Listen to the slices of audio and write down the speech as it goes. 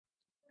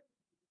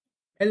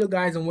Hello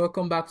guys and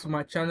welcome back to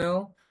my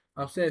channel.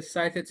 I'm so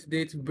excited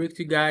today to break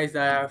to you guys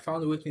that I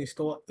found a way to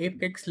install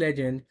Apex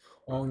Legend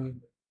on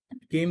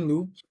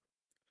Gameloop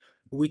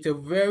with a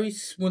very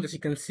smooth. As you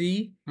can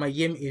see, my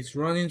game is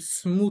running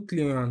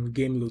smoothly on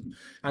Gameloop.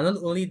 And not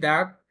only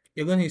that,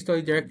 you're going to install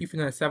it directly from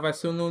the server,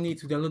 so no need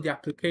to download the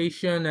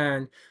application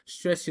and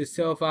stress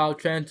yourself out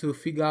trying to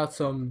figure out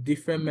some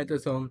different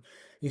methods on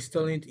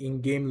installing it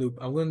in Gameloop.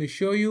 I'm going to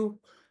show you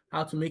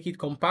how to make it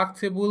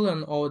compatible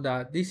and all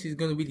that. This is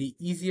going to be the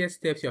easiest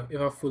steps you have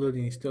ever followed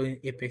in installing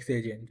Apex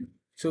Legend.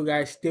 So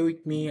guys, stay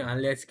with me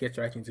and let's get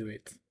right into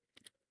it.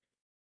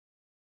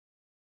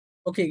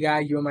 Okay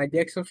guys, you're on my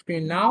desktop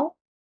screen now.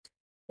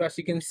 So as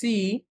you can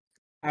see,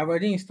 I've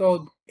already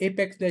installed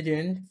Apex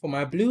Legend for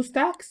my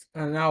BlueStacks,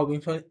 and now I've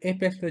installed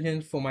Apex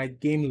Legend for my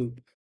Gameloop.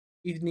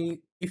 If you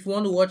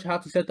want to watch how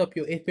to set up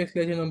your Apex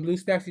Legend on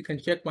BlueStacks, you can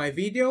check my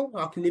video.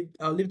 I'll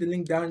leave the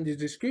link down in the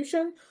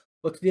description.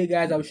 But today,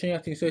 guys, I'll show you how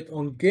to install it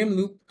on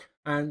Gameloop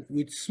and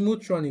with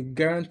smooth running,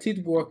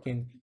 guaranteed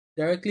working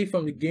directly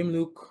from the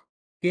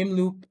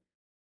Gameloop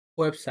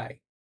website.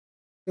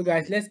 So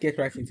guys, let's get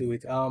right into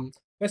it.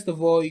 First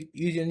of all,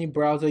 use any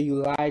browser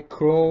you like,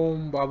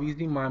 Chrome, but I'm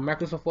using my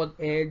Microsoft Word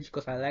Edge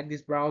because I like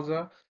this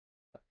browser.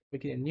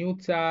 Making a new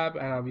tab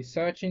and I'll be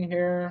searching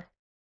here,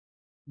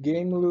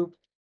 gameloop.com.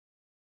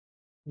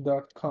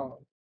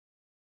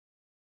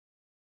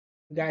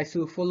 Guys,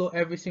 so follow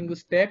every single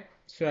step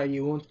so that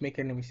you won't make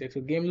any mistakes.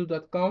 So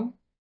gameloop.com.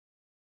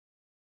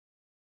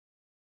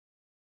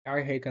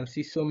 Right here you can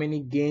see so many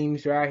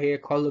games right here,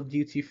 Call of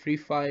Duty, Free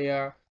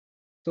Fire.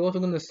 So what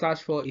we're going to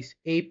search for is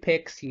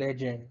Apex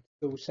Legend.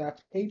 So we search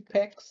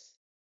Apex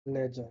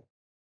Legend.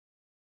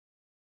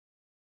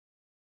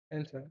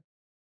 Enter.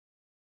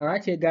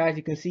 Alright here guys,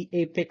 you can see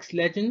Apex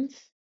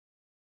Legends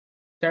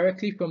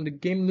directly from the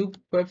Gameloop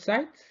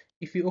website.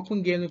 If you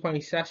open Gameloop and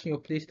you search in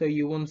your Play Store,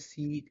 you won't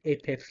see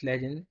Apex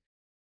Legend.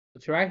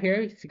 But right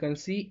here, you can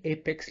see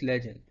Apex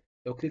Legend.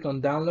 So click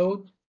on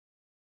download.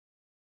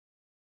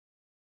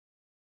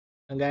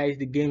 And guys,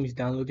 the game is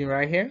downloading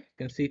right here. You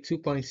can see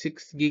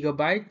 2.6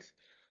 gigabytes.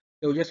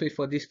 So we'll just wait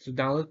for this to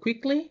download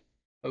quickly,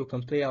 so we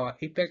can play our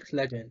Apex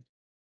Legend.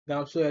 Now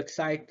I'm so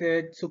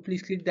excited. So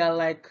please click that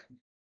like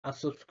and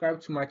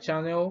subscribe to my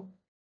channel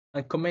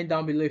and comment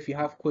down below if you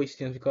have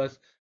questions, because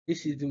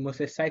this is the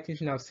most exciting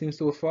thing I've seen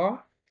so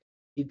far.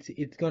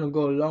 It's gonna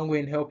go a long way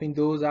in helping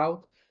those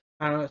out,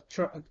 and I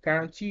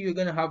guarantee you're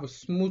gonna have a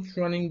smooth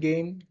running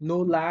game, no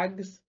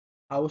lags.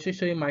 I will also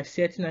show you my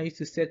setting I used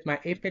to set my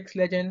Apex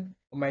Legend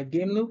on my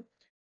Gameloop.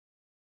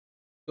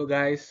 So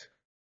guys,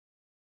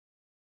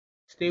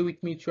 stay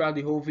with me throughout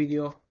the whole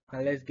video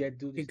and let's get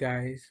do this. Hey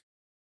guys,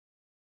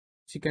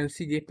 as you can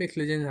see, the Apex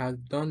Legend has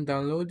done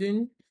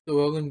downloading. So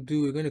what we're going to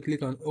do, we're going to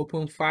click on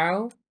open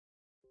file,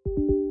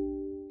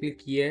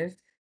 click yes,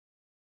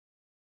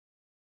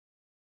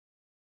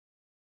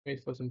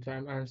 wait for some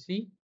time and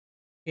see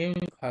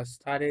game has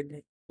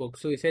started work.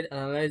 So it said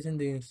analyzing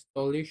the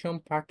installation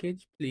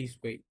package, please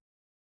wait.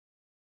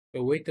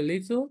 So wait a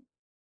little.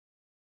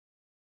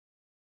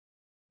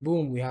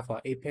 Boom, we have our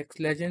Apex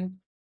Legend,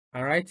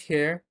 and right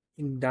here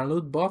in the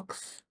download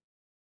box,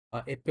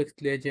 our Apex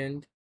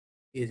Legend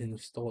is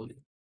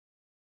installing.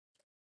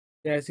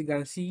 As you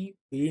can see,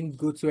 we didn't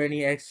go to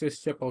any extra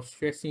step of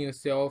stressing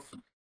yourself.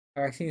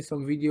 I've seen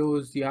some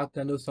videos, you have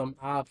to download some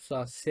apps,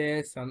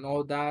 access and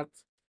all that,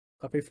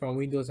 copy from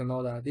Windows and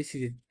all that. This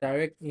is a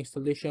direct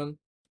installation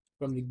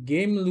from the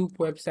Gameloop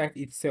website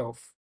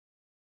itself.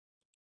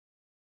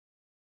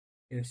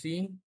 You can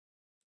see,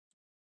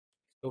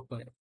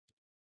 open it.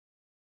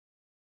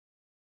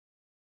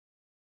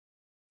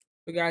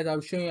 So guys,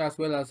 I'll show you as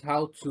well as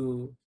how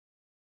to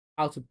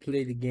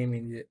play the game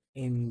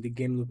in the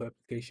Gameloop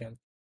application.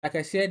 Like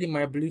I said in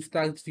my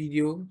BlueStacks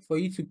video, for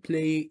you to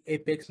play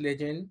Apex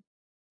Legend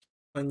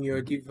on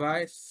your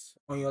device,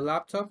 on your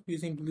laptop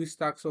using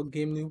BlueStacks or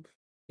Gameloop,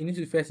 you need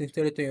to first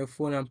install it on your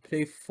phone and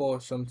play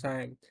for some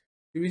time.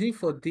 The reason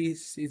for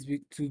this is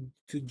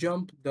to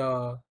jump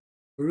the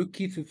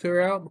rookie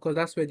tutorial, because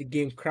that's where the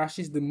game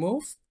crashes the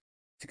most.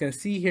 As you can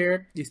see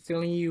here, it's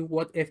telling you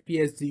what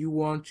FPS do you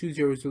want, choose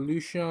your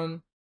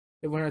resolution,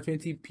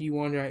 720p,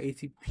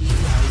 180p.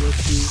 I will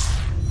choose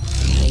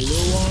a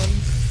low one.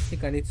 I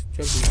think I need to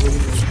drop the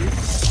volume on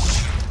this.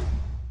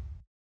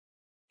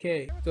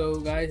 Okay, so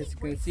guys, as you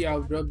can see,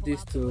 I'll drop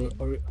this to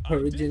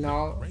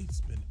original.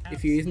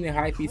 If you're using a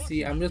high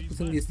PC, I'm just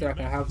putting this so I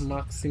can have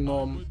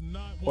maximum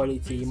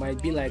quality. You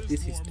might be like,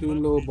 this is too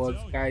low, but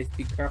guys,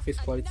 the graphics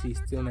quality is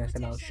still nice,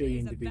 and I'll show you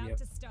in the video.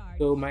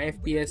 So my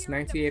FPS,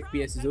 90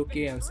 FPS is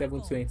okay, and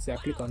 720, so I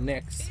click on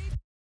next.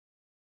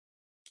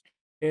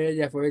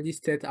 Here I've already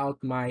set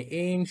out my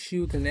aim,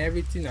 shoot and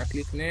everything. I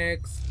click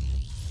next.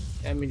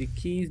 I mean, the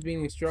key is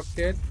being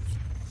instructed.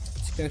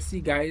 As you can see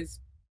guys,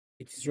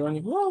 it is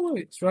running. Whoa,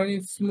 it's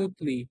running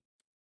smoothly.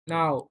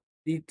 Now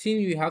the thing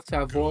you have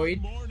to avoid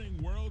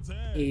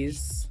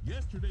is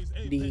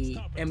the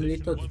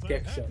emulator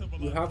detection.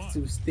 You have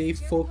to stay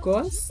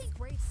focused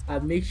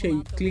and make sure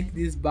you click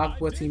this back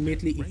button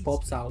immediately it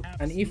pops out.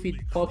 And if it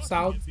pops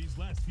out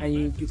and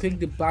you click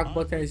the back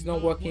button, it's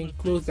not working,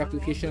 close the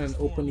application and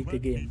open it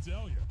again.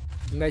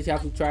 Sometimes you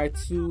have to try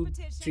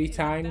 2-3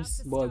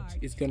 times, but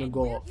it's gonna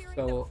go off.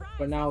 So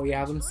for now we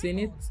haven't seen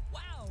it,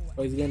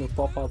 but it's gonna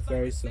pop up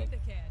very soon.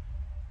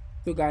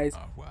 So guys,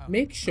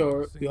 make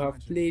sure you have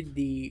played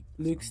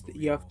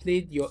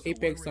your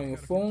Apex on your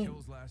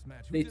phone,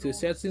 play to a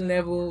certain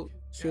level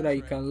so that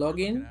you can log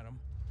in.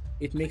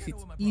 It makes it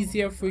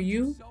easier for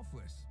you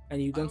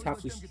and you don't have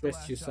to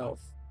stress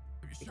yourself,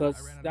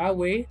 because that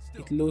way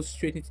it loads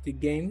straight into the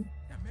game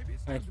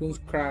and it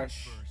won't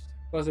crash.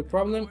 Because the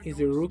problem is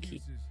a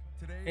rookie.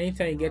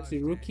 Anytime you get to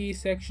the rookie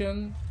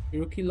section, the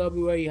rookie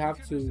lobby where you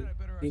have to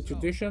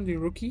introduction the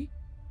rookie,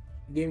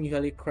 the game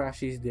usually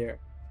crashes there.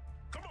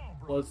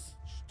 But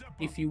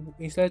if you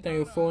install it on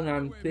your phone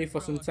and play for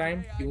some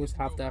time, you won't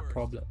have that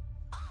problem.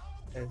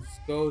 Let's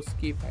go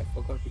skip. I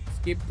forgot to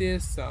skip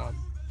this.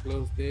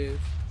 Close this.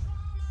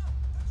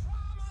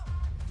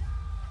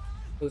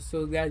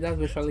 So guys, that's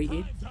virtually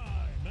it.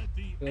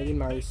 Loading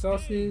my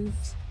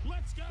resources.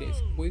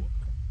 This quick.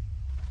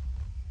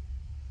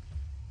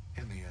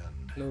 In the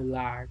end, No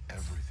lag.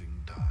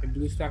 everything The died.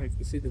 blue stack, if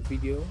you see the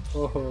video.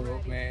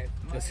 Oh man,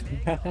 it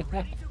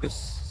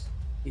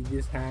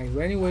just hangs.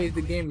 But anyways,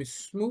 the game is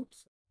smooth.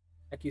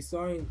 Like you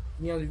saw in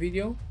Neon's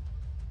video,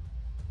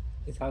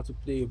 it's how to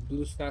play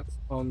BlueStacks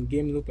on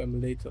Gameloop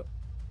emulator.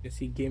 You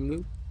see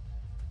Gameloop.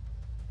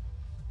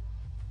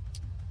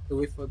 So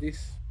wait for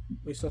this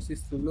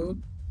resources to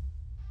load.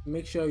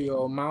 Make sure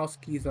your mouse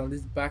key is on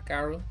this back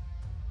arrow.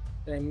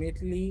 Then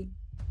immediately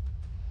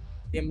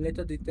the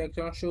emulator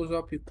detection shows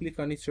up, you click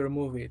on it to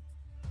remove it,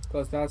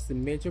 because that's the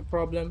major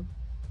problem.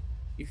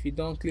 If you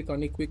don't click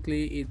on it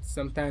quickly, it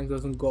sometimes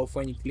doesn't go off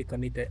when you click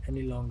on it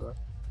any longer.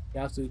 You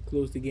have to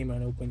close the game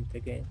and open it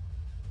again.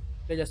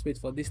 Let's just wait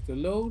for this to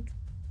load,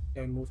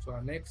 then move to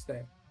our next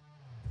step.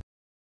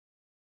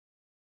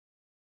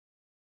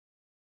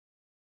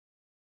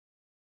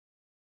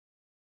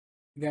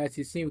 Guys,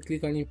 you see we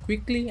click on it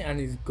quickly and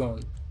it's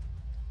gone.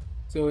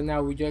 So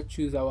now we just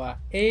choose our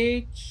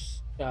age.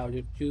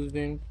 Just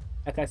choosing,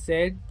 like I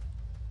said,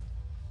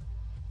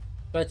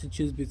 try to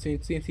choose between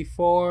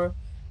 24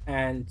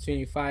 and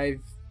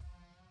 25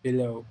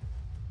 below.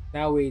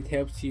 That way it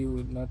helps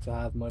you not to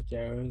have much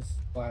errors.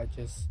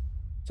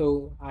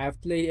 So I have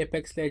played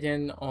Apex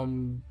Legend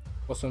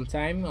for some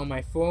time on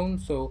my phone,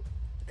 so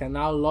I can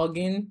now log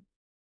in.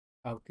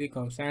 I'll click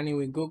on sign in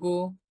with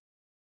Google.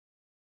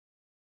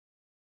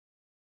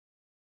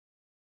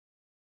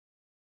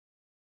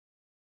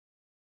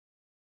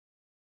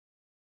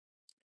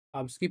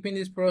 I'm skipping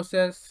this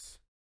process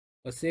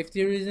for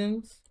safety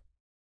reasons.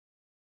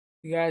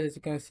 Guys, as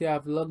you can see,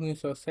 I've logged in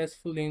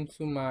successfully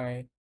into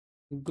my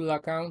Google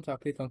account. I'll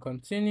click on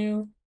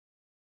continue.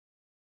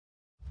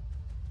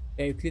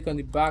 Then you click on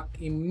the back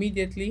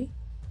immediately.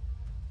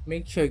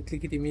 Make sure you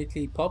click it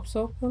immediately, it pops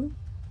open.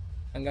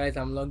 And guys,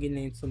 I'm logging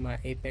into my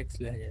Apex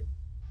Legend.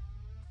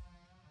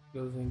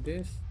 Closing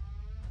this.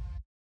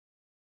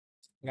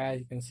 Guys,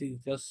 you can see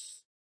it's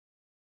just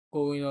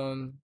going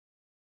on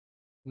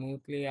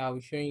smoothly. I'll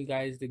be showing you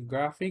guys the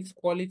graphics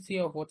quality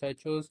of what I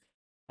chose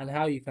and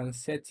how you can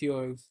set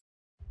yours.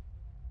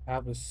 I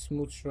have a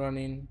smooth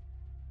running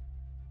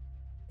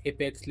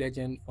Apex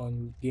Legend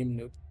on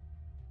Gameloop.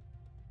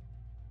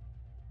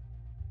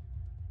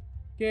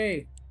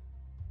 Okay,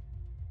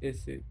 this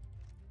is it.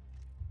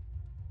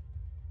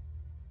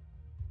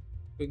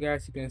 So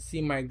guys, you can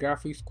see my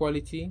graphics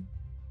quality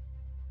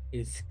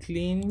is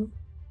clean,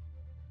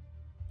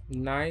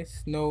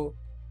 nice, no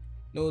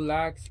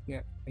lags.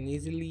 You can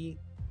easily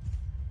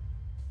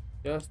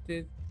adjust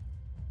it,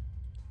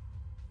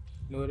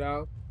 load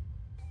out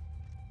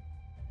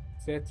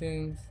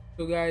settings.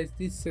 So guys,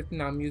 this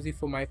setting I'm using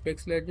for my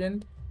Apex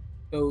Legend.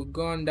 So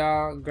go on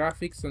down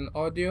graphics and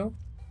audio,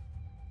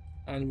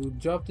 and we'll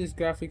drop this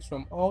graphics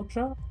from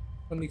ultra,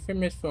 from the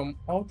frame rate from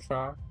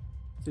ultra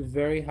to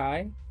very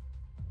high,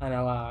 and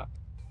our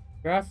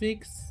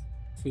graphics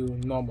to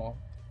normal.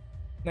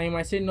 Now you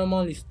might say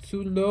normal is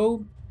too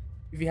low.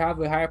 If you have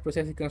a higher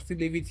processor, you can still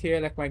leave it here,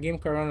 like my game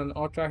can run on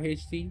ultra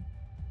HD,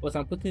 but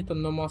I'm putting it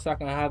on normal so I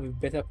can have a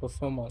better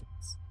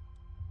performance.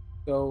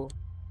 So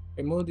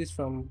remove this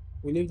from,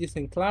 we leave this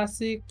in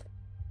classic,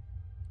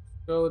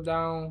 scroll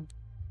down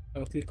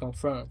and click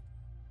confirm.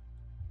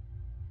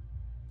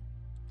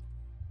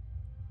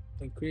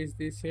 Increase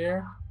this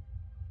here,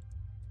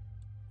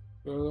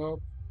 scroll up,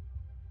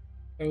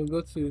 and we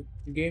go to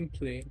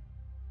gameplay.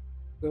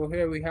 So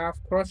here we have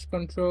cross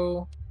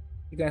control.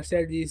 You can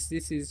set this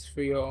is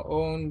for your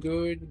own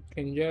good. You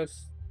can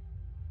just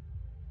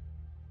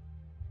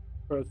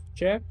press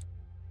check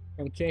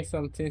and change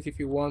some things if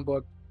you want,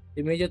 but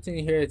the major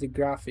thing here is the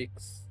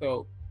graphics.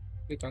 So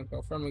click on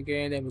confirm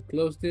again, then we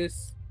close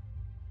this.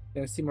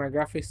 You can see my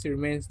graphics still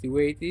remains the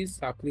way it is.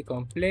 I'll click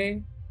on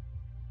play,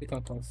 click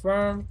on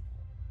confirm.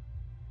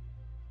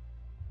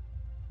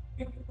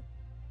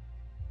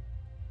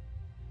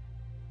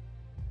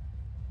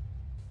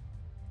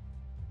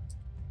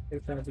 They're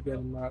trying to get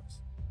the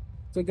marks.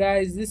 So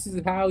guys, this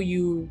is how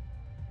you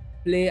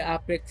play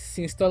Apex,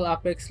 install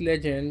Apex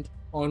Legend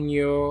on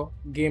your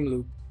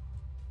Gameloop.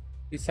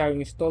 This is how you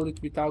install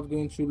it without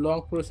going through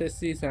long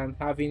processes and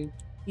having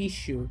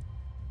issues.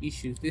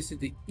 This is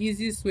the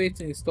easiest way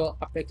to install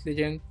Apex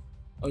Legend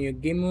on your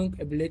Gameloop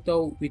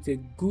emulator with a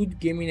good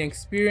gaming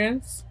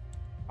experience.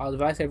 I'll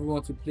advise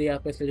everyone to play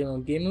Apex Legend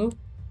on Gameloop.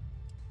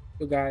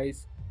 So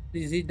guys,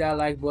 please hit that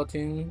like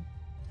button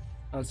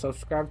and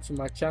subscribe to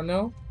my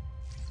channel.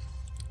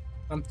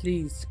 And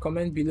please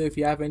comment below if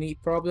you have any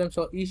problems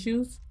or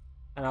issues,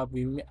 and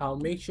I'll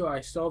make sure I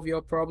solve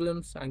your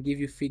problems and give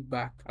you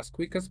feedback as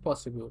quick as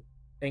possible.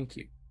 Thank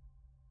you.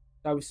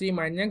 I will see you in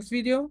my next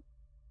video.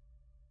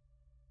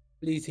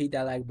 Please hit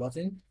that like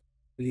button.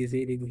 Please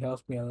hit it. It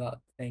helps me a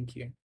lot. Thank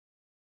you.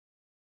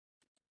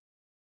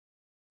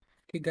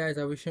 Okay guys,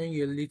 I will show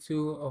you a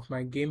little of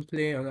my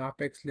gameplay on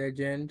Apex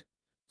Legend.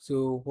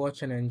 So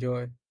watch and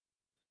enjoy.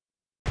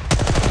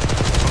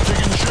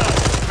 Taking the shot.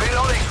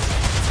 Reloading.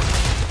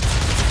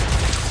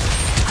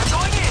 I'm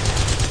going in.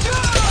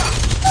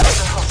 There's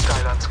a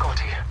hostile on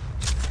Scotty.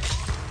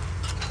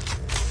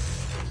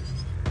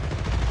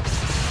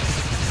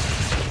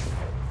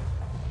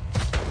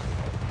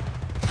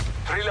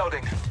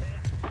 Reloading.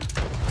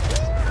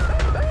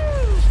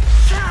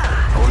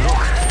 Oh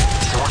look,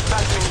 someone's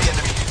battling the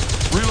enemy.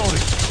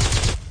 Reloading.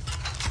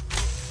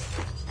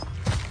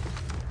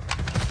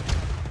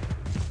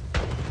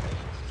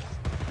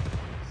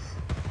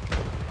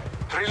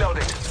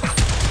 Reloading.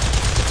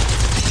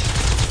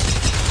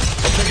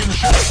 Taking the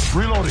shot.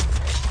 Reloading.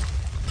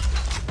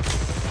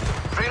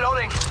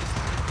 Reloading.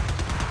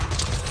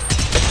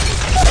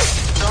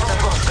 There's a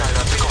hostile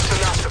on pick off the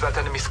last of that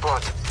enemy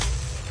squad.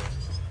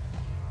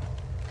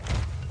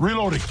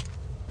 Reloading.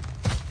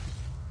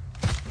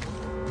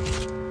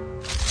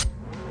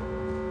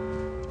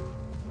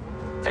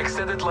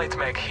 Extended light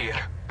mag here.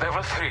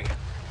 Level 3.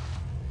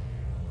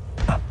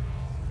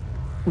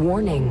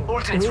 Warning.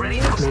 Ultimate's New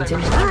ready. movement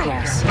in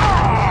progress.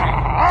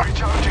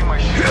 Recharging my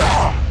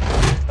shield.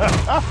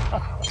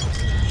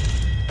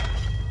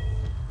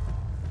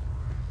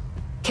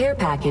 Care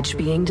package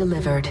being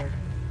delivered.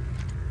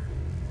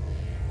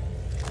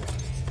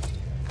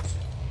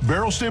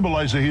 Barrel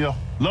stabilizer here.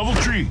 Level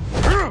 3.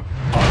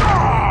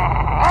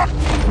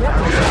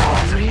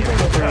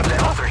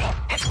 Level 3.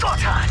 It's go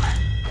time.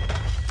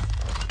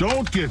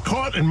 Don't get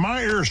caught in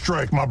my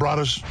airstrike, my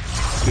brothers.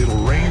 It'll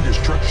rain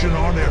destruction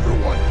on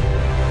everyone.